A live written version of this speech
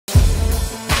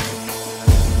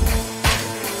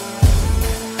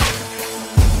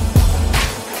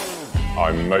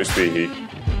I'm Moe Sbihi,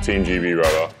 Team GB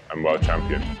rower and world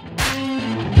champion.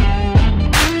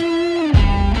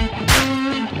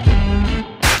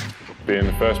 Being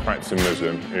the first practicing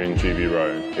Muslim in GB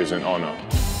rowing is an honour,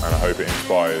 and I hope it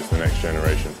inspires the next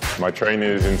generation. My training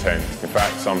is intense. In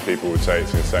fact, some people would say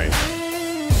it's insane.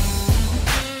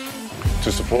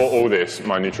 To support all this,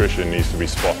 my nutrition needs to be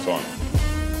spot on.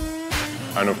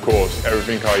 And of course,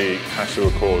 everything I eat has to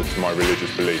accord to my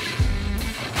religious beliefs.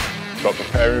 But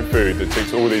preparing food that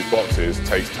ticks all these boxes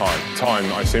takes time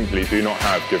that I simply do not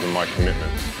have given my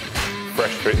commitments.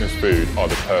 Fresh Fitness food are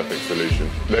the perfect solution.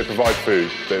 They provide food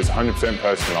that is 100%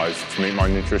 personalised to meet my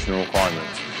nutritional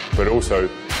requirements, but also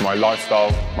to my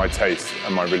lifestyle, my taste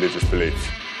and my religious beliefs.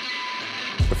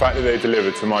 The fact that they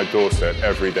deliver to my doorstep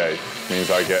every day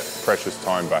means I get precious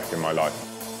time back in my life.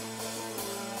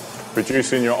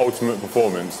 Producing your ultimate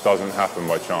performance doesn't happen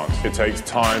by chance. It takes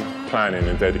time, planning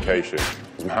and dedication.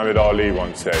 As Muhammad Ali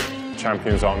once said,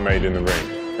 champions aren't made in the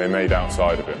ring, they're made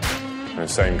outside of it. And the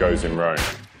same goes in rowing.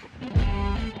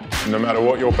 No matter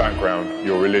what your background,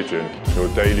 your religion, your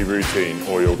daily routine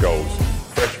or your goals,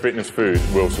 Fresh Fitness food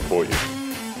will support you.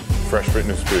 Fresh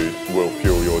Fitness food will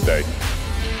fuel your day.